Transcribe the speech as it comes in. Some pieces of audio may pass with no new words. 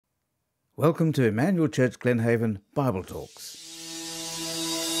Welcome to Emmanuel Church Glenhaven Bible Talks.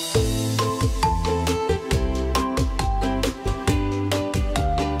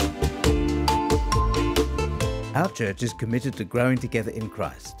 Our church is committed to growing together in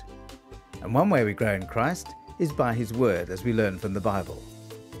Christ. And one way we grow in Christ is by His Word as we learn from the Bible.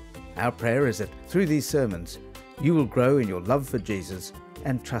 Our prayer is that through these sermons, you will grow in your love for Jesus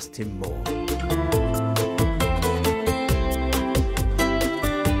and trust Him more.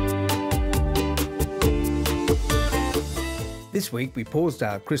 This week we paused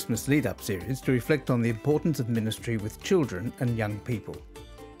our Christmas lead-up series to reflect on the importance of ministry with children and young people.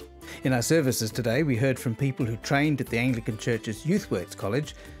 In our services today we heard from people who trained at the Anglican Church's Youthworks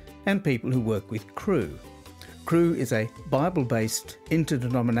College and people who work with Cru. Cru is a Bible-based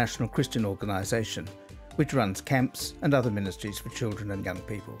interdenominational Christian organisation which runs camps and other ministries for children and young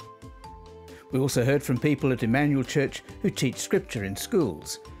people. We also heard from people at Emmanuel Church who teach Scripture in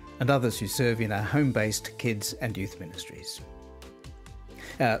schools and others who serve in our home-based kids and youth ministries.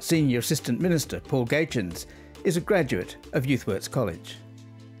 Our Senior Assistant Minister, Paul Gaetjens, is a graduate of Youthworks College.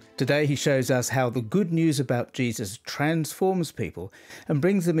 Today he shows us how the good news about Jesus transforms people and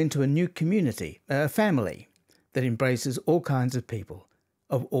brings them into a new community, a family, that embraces all kinds of people,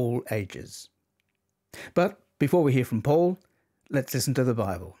 of all ages. But before we hear from Paul, let's listen to the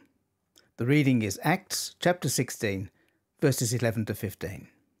Bible. The reading is Acts chapter 16, verses 11 to 15.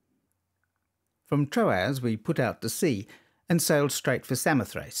 From Troas we put out to sea and sailed straight for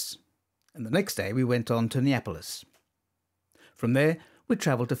Samothrace, and the next day we went on to Neapolis. From there we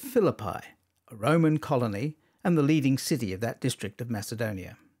travelled to Philippi, a Roman colony and the leading city of that district of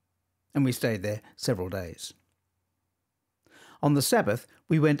Macedonia, and we stayed there several days. On the Sabbath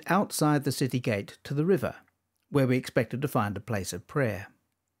we went outside the city gate to the river, where we expected to find a place of prayer.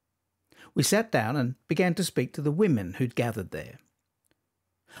 We sat down and began to speak to the women who'd gathered there.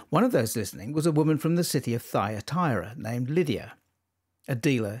 One of those listening was a woman from the city of Thyatira named Lydia, a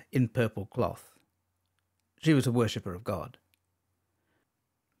dealer in purple cloth. She was a worshipper of God.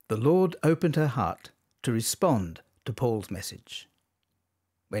 The Lord opened her heart to respond to Paul's message.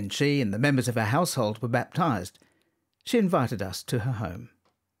 When she and the members of her household were baptized, she invited us to her home.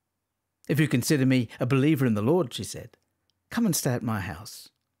 "If you consider me a believer in the Lord," she said, "come and stay at my house."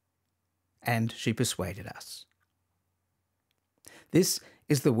 And she persuaded us. This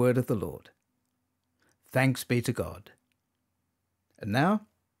is the word of the Lord. Thanks be to God. And now,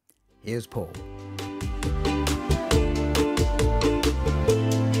 here's Paul.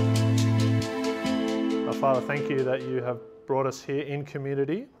 Our Father, thank you that you have brought us here in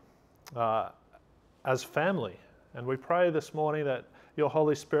community as family. And we pray this morning that your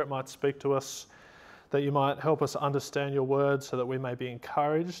Holy Spirit might speak to us, that you might help us understand your word so that we may be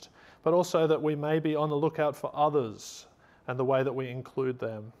encouraged, but also that we may be on the lookout for others and the way that we include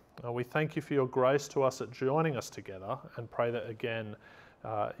them. We thank you for your grace to us at joining us together, and pray that again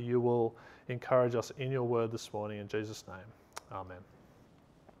you will encourage us in your word this morning. In Jesus' name, amen.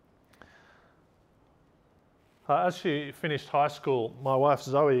 As she finished high school, my wife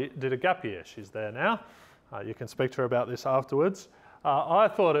Zoe did a gap year. She's there now. You can speak to her about this afterwards. I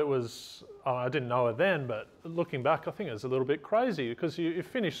thought it was, I didn't know her then, but looking back, I think it was a little bit crazy, because you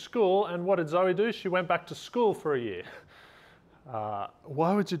finished school, and what did Zoe do? She went back to school for a year.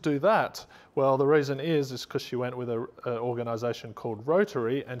 Why would you do that? Well, the reason is because she went with an organisation called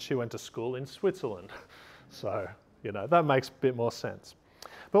Rotary, and she went to school in Switzerland. So, that makes a bit more sense.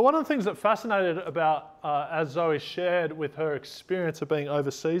 But one of the things that fascinated about, as Zoe shared with her experience of being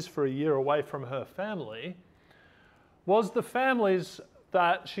overseas for a year away from her family, was the families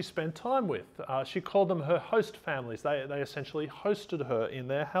that she spent time with. She called them her host families. They essentially hosted her in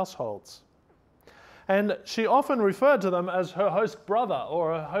their households. And she often referred to them as her host brother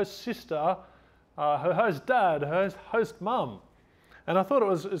or her host sister, her host dad, her host mum. And I thought it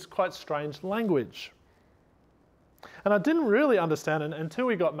was quite strange language. And I didn't really understand it until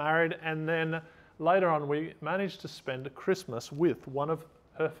we got married, and then later on we managed to spend Christmas with one of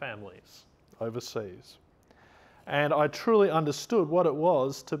her families overseas. And I truly understood what it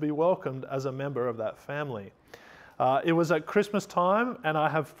was to be welcomed as a member of that family. It was at Christmas time, and I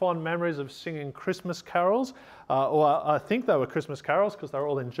have fond memories of singing Christmas carols, or I think they were Christmas carols because they were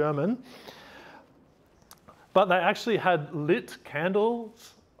all in German. But they actually had lit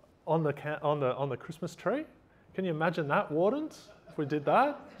candles on the Christmas tree. Can you imagine that, Wardens, if we did that?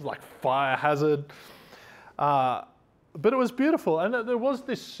 It was like fire hazard. But it was beautiful, and there was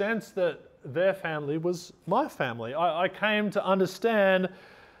this sense that their family was my family. I came to understand,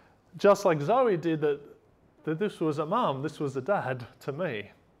 just like Zoe did, that this was a mum, this was a dad to me.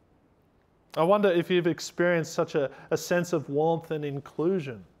 I wonder if you've experienced such a sense of warmth and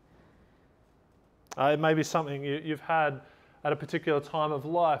inclusion. It may be something you've had at a particular time of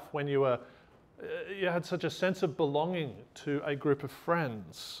life when you had such a sense of belonging to a group of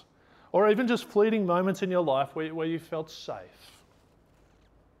friends, or even just fleeting moments in your life where you felt safe.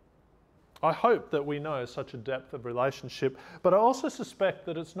 I hope that we know such a depth of relationship, but I also suspect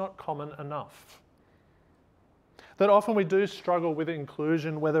that it's not common enough. That often we do struggle with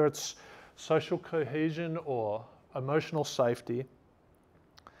inclusion, whether it's social cohesion or emotional safety,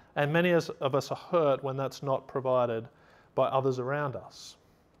 and many of us are hurt when that's not provided by others around us.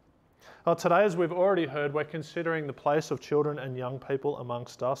 Well, today, as we've already heard, we're considering the place of children and young people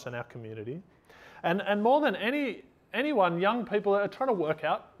amongst us and our community. And more than anyone, young people are trying to work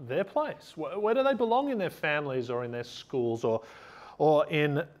out their place. Where do they belong in their families or in their schools or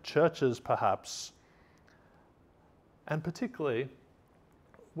in churches perhaps? And particularly,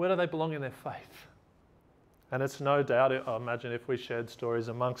 where do they belong in their faith? And it's no doubt, I imagine if we shared stories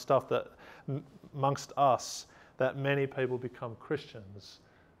amongst us, that many people become Christians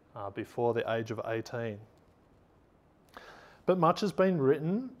before the age of 18. But much has been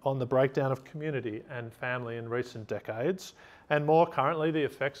written on the breakdown of community and family in recent decades, and more currently the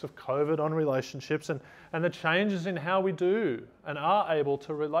effects of COVID on relationships and the changes in how we do and are able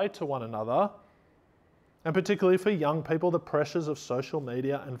to relate to one another, and particularly for young people, the pressures of social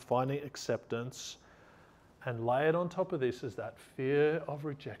media and finding acceptance. And layered on top of this is that fear of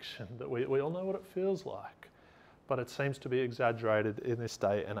rejection that we all know what it feels like, but it seems to be exaggerated in this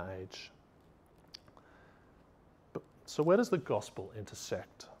day and age. So where does the gospel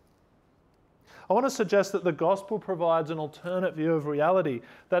intersect? I want to suggest that the gospel provides an alternate view of reality,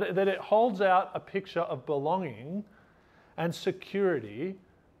 that it holds out a picture of belonging and security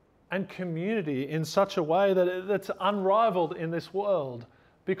and community in such a way that it's unrivaled in this world,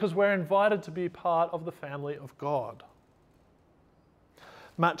 because we're invited to be part of the family of God.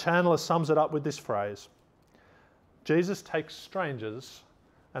 Matt Chandler sums it up with this phrase: Jesus takes strangers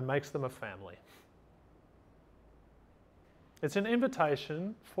and makes them a family. It's an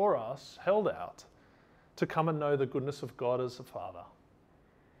invitation for us, held out, to come and know the goodness of God as a Father,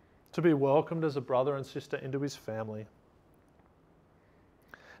 to be welcomed as a brother and sister into his family.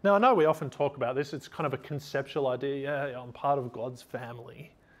 Now, I know we often talk about this, it's kind of a conceptual idea, yeah, I'm part of God's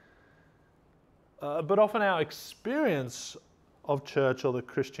family. But often our experience of church or the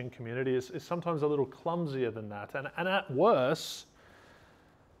Christian community is sometimes a little clumsier than that. And at worst,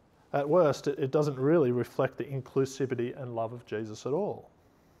 it doesn't really reflect the inclusivity and love of Jesus at all.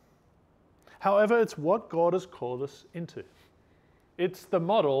 However, it's what God has called us into. It's the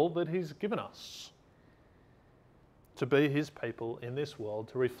model that he's given us to be his people in this world,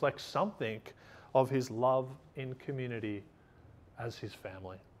 to reflect something of his love in community as his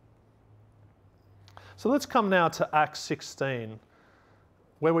family. So let's come now to Acts 16,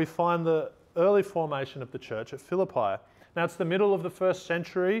 where we find the early formation of the church at Philippi. Now, it's the middle of the first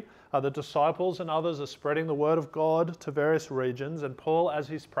century. The disciples and others are spreading the word of God to various regions, and Paul, as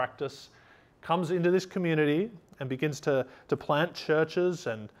his practice, comes into this community and begins to plant churches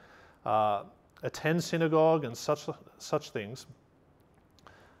and attend synagogue and such things.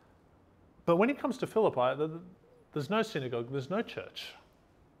 But when he comes to Philippi, there's no synagogue, there's no church.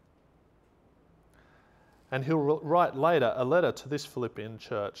 And he'll write later a letter to this Philippian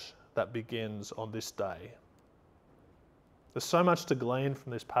church that begins on this day. There's so much to glean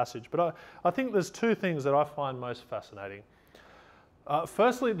from this passage, but I think there's two things that I find most fascinating.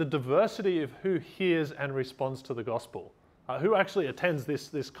 Firstly, the diversity of who hears and responds to the gospel, who actually attends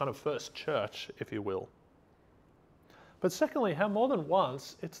this kind of first church, if you will. But secondly, how more than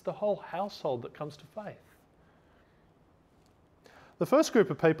once it's the whole household that comes to faith. The first group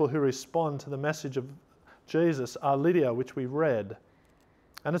of people who respond to the message of Jesus are Lydia, which we read,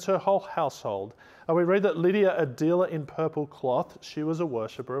 and it's her whole household. We read that Lydia, a dealer in purple cloth, she was a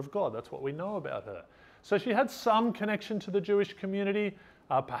worshipper of God. That's what we know about her. So she had some connection to the Jewish community.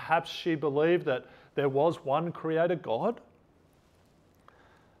 Perhaps she believed that there was one creator God.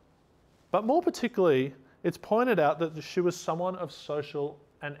 But more particularly, it's pointed out that she was someone of social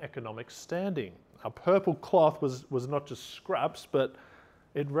and economic standing. Purple cloth was not just scraps, but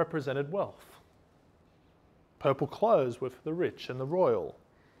it represented wealth. Purple clothes were for the rich and the royal.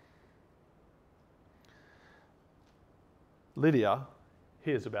 Lydia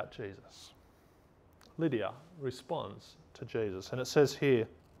hears about Jesus. Lydia responds to Jesus. And it says here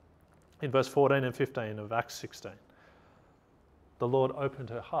in verse 14 and 15 of Acts 16, the Lord opened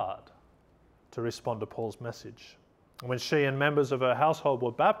her heart to respond to Paul's message. And when she and members of her household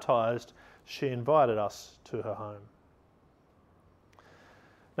were baptized, she invited us to her home.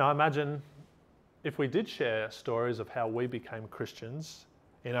 Now imagine if we did share stories of how we became Christians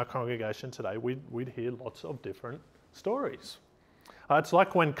in our congregation today, we'd hear lots of different stories. It's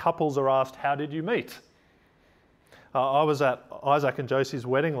like when couples are asked, how did you meet? I was at Isaac and Josie's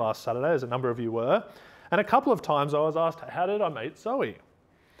wedding last Saturday, as a number of you were, and a couple of times I was asked, how did I meet Zoe?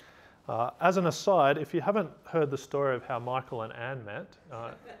 As an aside, if you haven't heard the story of how Michael and Anne met,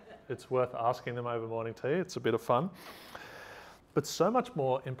 it's worth asking them over morning tea. It's a bit of fun. But so much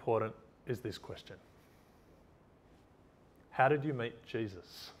more important is this question. How did you meet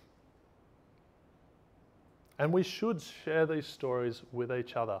Jesus? And we should share these stories with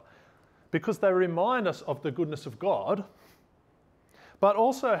each other because they remind us of the goodness of God, but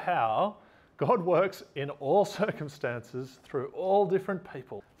also how God works in all circumstances through all different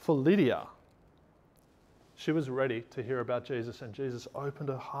people. For Lydia, she was ready to hear about Jesus and Jesus opened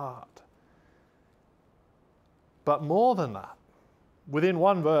her heart. But more than that, within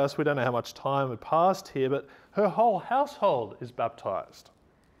one verse, we don't know how much time had passed here, but her whole household is baptized.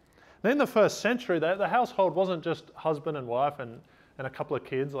 Now in the first century, the household wasn't just husband and wife and a couple of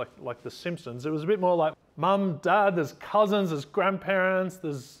kids like the Simpsons. It was a bit more like mum, dad, there's cousins, there's grandparents,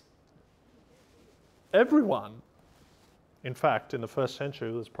 there's everyone. In fact, in the first century,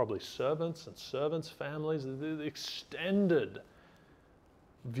 there was probably servants and servants' families, the extended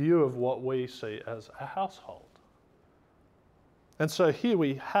view of what we see as a household. And so here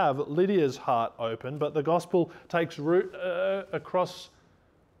we have Lydia's heart open, but the gospel takes root across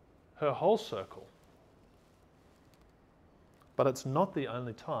her whole circle. But it's not the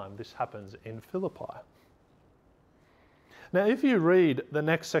only time this happens in Philippi. Now, if you read the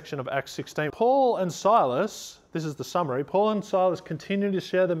next section of Acts 16, Paul and Silas, this is the summary, Paul and Silas continue to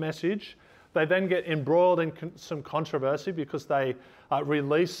share the message. They then get embroiled in some controversy because they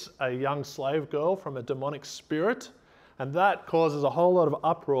release a young slave girl from a demonic spirit, and that causes a whole lot of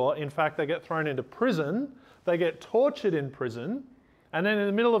uproar. In fact, they get thrown into prison, they get tortured in prison, and then in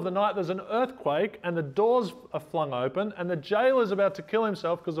the middle of the night there's an earthquake and the doors are flung open and the jailer's about to kill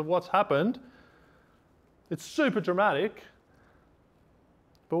himself because of what's happened. It's super dramatic.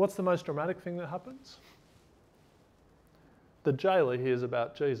 But what's the most dramatic thing that happens? The jailer hears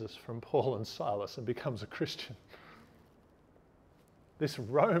about Jesus from Paul and Silas and becomes a Christian. This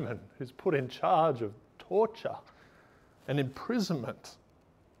Roman who's put in charge of torture and imprisonment.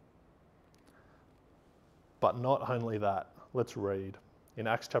 But not only that. Let's read in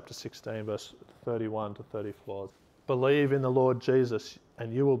Acts chapter 16, verse 31 to 34. Believe in the Lord Jesus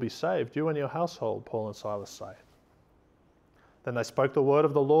and you will be saved, you and your household, Paul and Silas say. Then they spoke the word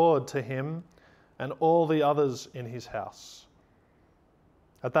of the Lord to him and all the others in his house.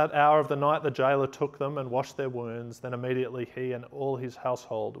 At that hour of the night, the jailer took them and washed their wounds. Then immediately he and all his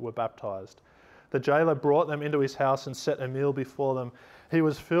household were baptized. The jailer brought them into his house and set a meal before them. He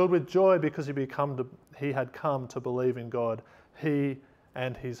was filled with joy because he had come to believe in God, he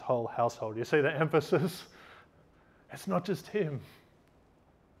and his whole household. You see the emphasis? It's not just him.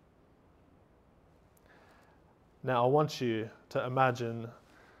 Now I want you to imagine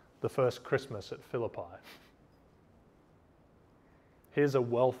the first Christmas at Philippi. Here's a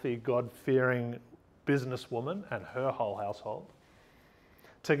wealthy, God-fearing businesswoman and her whole household,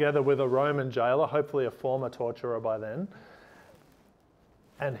 together with a Roman jailer, hopefully a former torturer by then,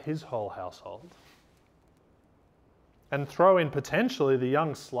 and his whole household. And throw in potentially the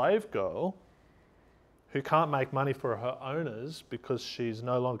young slave girl who can't make money for her owners because she's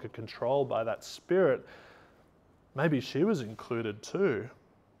no longer controlled by that spirit. Maybe she was included too.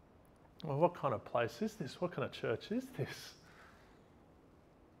 Well, what kind of place is this? What kind of church is this?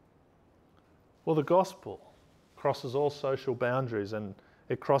 Well, the gospel crosses all social boundaries and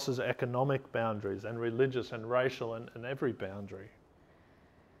it crosses economic boundaries and religious and racial and every boundary.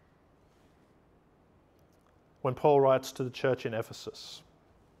 When Paul writes to the church in Ephesus,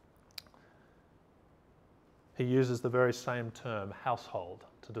 he uses the very same term, household,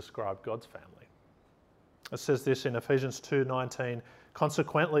 to describe God's family. It says this in Ephesians 2:19,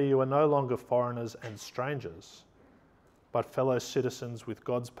 consequently you are no longer foreigners and strangers, but fellow citizens with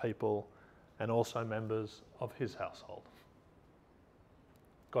God's people and also members of his household.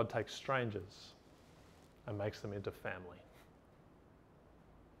 God takes strangers and makes them into family.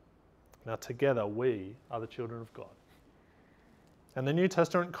 Now together we are the children of God. And the New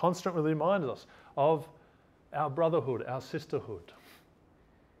Testament constantly reminds us of our brotherhood, our sisterhood.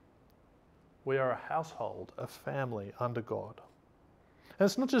 We are a household, a family under God. And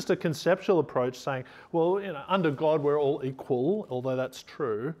it's not just a conceptual approach saying, well, under God we're all equal, although that's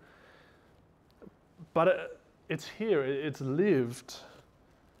true. But it's here, it's lived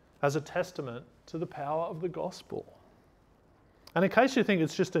as a testament to the power of the gospel. And in case you think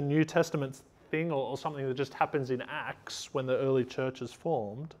it's just a New Testament thing or something that just happens in Acts when the early church is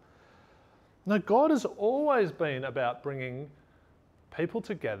formed. No, God has always been about bringing people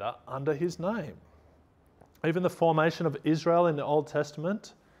together under his name. Even the formation of Israel in the Old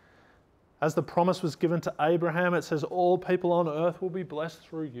Testament, as the promise was given to Abraham, it says all people on earth will be blessed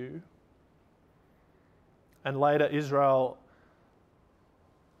through you. And later Israel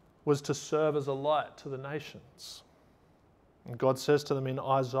was to serve as a light to the nations. And God says to them in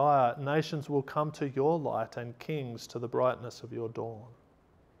Isaiah, nations will come to your light and kings to the brightness of your dawn.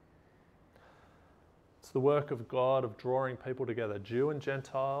 It's the work of God of drawing people together, Jew and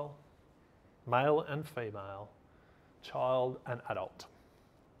Gentile, male and female, child and adult.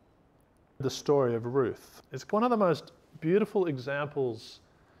 The story of Ruth is one of the most beautiful examples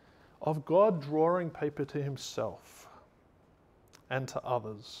of God drawing people to himself and to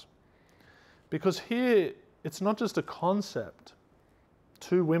others. Because here, it's not just a concept.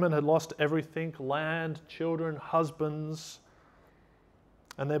 Two women had lost everything, land, children, husbands,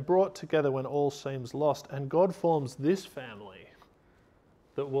 and they're brought together when all seems lost. And God forms this family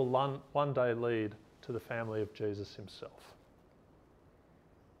that will one day lead to the family of Jesus himself.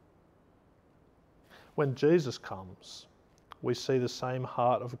 When Jesus comes, we see the same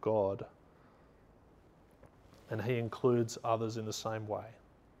heart of God, and he includes others in the same way.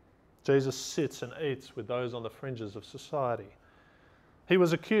 Jesus sits and eats with those on the fringes of society. He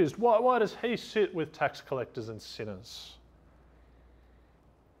was accused. Why does he sit with tax collectors and sinners?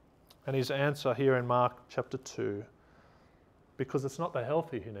 And his answer here in Mark chapter 2, because it's not the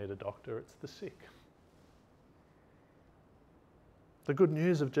healthy who need a doctor, it's the sick. The good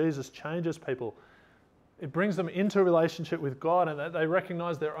news of Jesus changes people. It brings them into a relationship with God, and they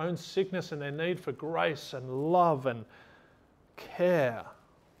recognize their own sickness and their need for grace and love and care.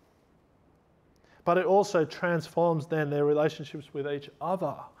 But it also transforms then their relationships with each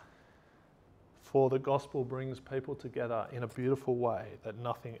other. For the gospel brings people together in a beautiful way that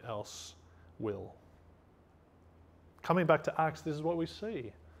nothing else will. Coming back to Acts, this is what we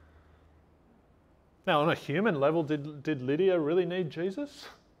see. Now, on a human level, did Lydia really need Jesus?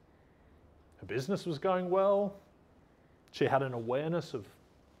 Her business was going well. She had an awareness of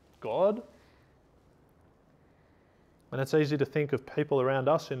God. And it's easy to think of people around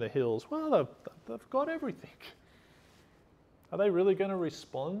us in the hills, well, they've got everything. Are they really going to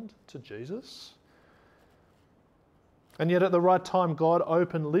respond to Jesus? And yet at the right time, God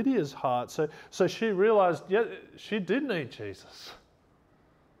opened Lydia's heart. So she realized, yeah, she did need Jesus.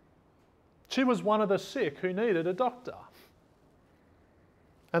 She was one of the sick who needed a doctor.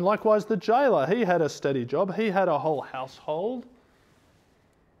 And likewise the jailer, he had a steady job. He had a whole household.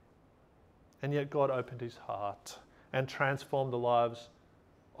 And yet God opened his heart and transformed the lives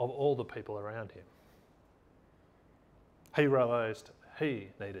of all the people around him. He realized he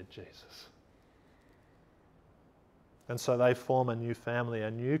needed Jesus. And so they form a new family,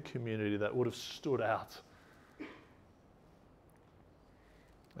 a new community that would have stood out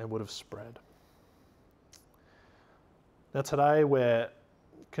and would have spread. Now today we're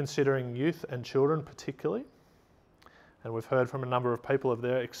considering youth and children particularly, and we've heard from a number of people of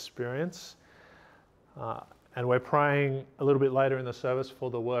their experience, and we're praying a little bit later in the service for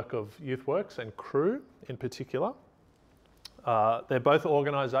the work of Youthworks and Crew in particular. They're both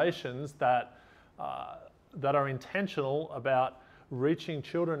organisations that are intentional about reaching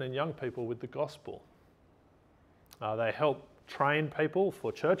children and young people with the gospel. They help train people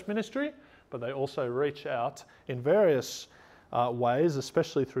for church ministry, but they also reach out in various ways,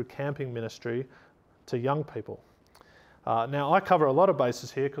 especially through camping ministry, to young people. Now, I cover a lot of bases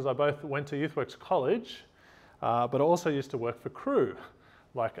here because I both went to Youthworks College, but I also used to work for Crew,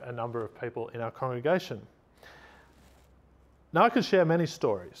 like a number of people in our congregation. Now, I could share many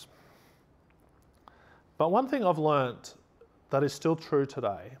stories, but one thing I've learnt that is still true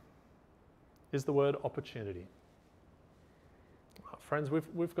today is the word opportunity. Friends,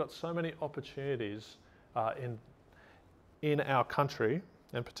 we've got so many opportunities in our country,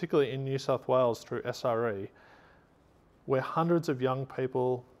 and particularly in New South Wales through SRE, where hundreds of young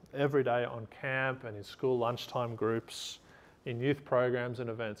people every day on camp and in school lunchtime groups, in youth programs and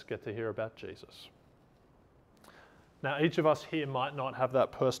events get to hear about Jesus. Now, each of us here might not have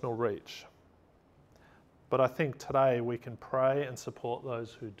that personal reach, but I think today we can pray and support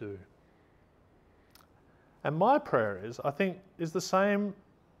those who do. And my prayer is the same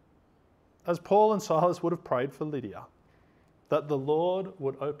as Paul and Silas would have prayed for Lydia, that the Lord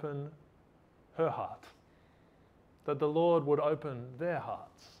would open her heart, that the Lord would open their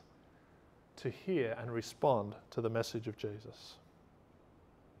hearts to hear and respond to the message of Jesus.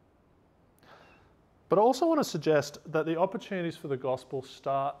 But I also want to suggest that the opportunities for the gospel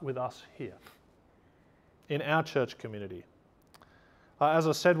start with us here. in our church community. As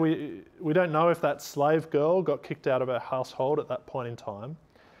I said, we don't know if that slave girl got kicked out of her household at that point in time,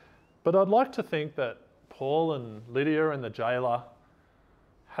 but I'd like to think that Paul and Lydia and the jailer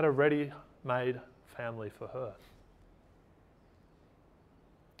had a ready-made family for her.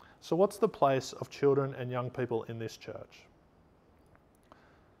 So what's the place of children and young people in this church?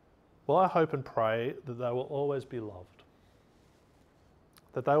 Well, I hope and pray that they will always be loved,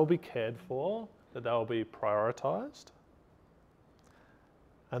 that they will be cared for, that they will be prioritised,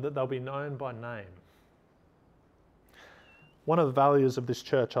 and that they'll be known by name. One of the values of this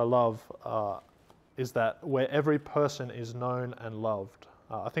church I love is that where every person is known and loved.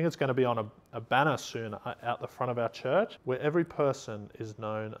 I think it's going to be on a banner soon out the front of our church, where every person is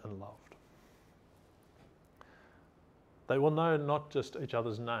known and loved. They will know not just each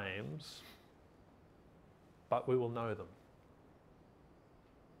other's names, but we will know them.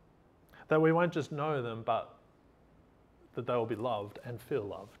 That we won't just know them, but that they will be loved and feel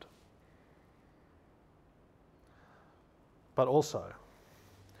loved. But also,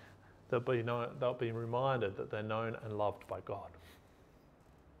 they'll be reminded that they're known and loved by God.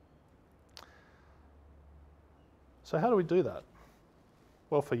 So how do we do that?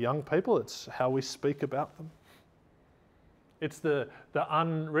 Well, for young people, it's how we speak about them. It's the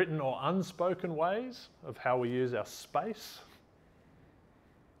unwritten or unspoken ways of how we use our space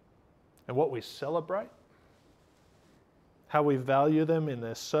and what we celebrate, how we value them in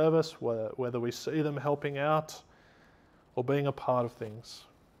their service, whether we see them helping out or being a part of things.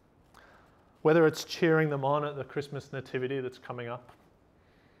 Whether it's cheering them on at the Christmas nativity that's coming up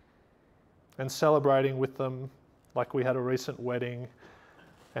and celebrating with them, like we had a recent wedding,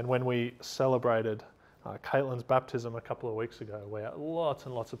 and when we celebrated Gaetjens' baptism a couple of weeks ago, where lots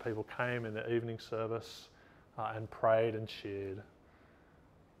and lots of people came in the evening service and prayed and cheered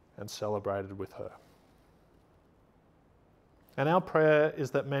and celebrated with her. And our prayer is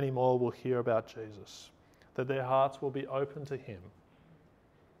that many more will hear about Jesus, that their hearts will be open to him,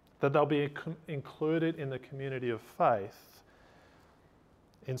 that they'll be included in the community of faith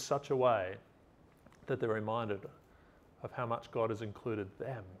in such a way that they're reminded of how much God has included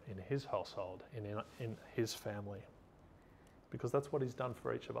them in his household, in his family, because that's what he's done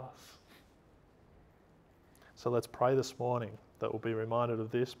for each of us. So let's pray this morning that we'll be reminded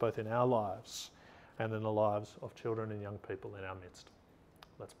of this both in our lives and in the lives of children and young people in our midst.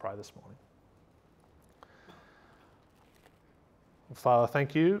 Let's pray this morning. Father,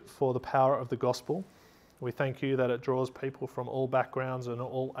 thank you for the power of the gospel. We thank you that it draws people from all backgrounds and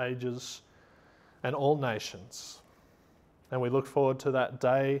all ages and all nations. And we look forward to that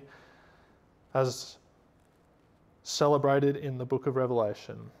day as celebrated in the book of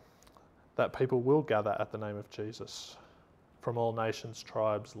Revelation, that people will gather at the name of Jesus from all nations,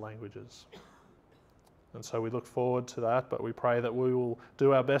 tribes, languages. And so we look forward to that, but we pray that we will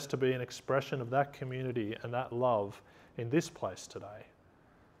do our best to be an expression of that community and that love in this place today,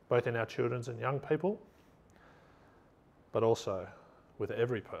 both in our children's and young people, but also with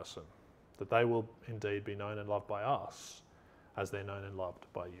every person, that they will indeed be known and loved by us as they're known and loved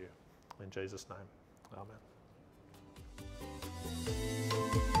by you. In Jesus' name, amen.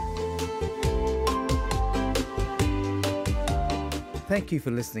 Thank you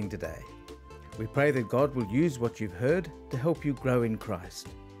for listening today. We pray that God will use what you've heard to help you grow in Christ.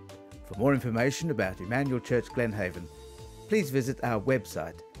 For more information about Emmanuel Church Glenhaven, please visit our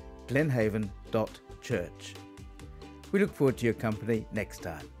website, glenhaven.church. We look forward to your company next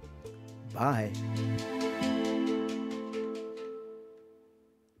time. Bye.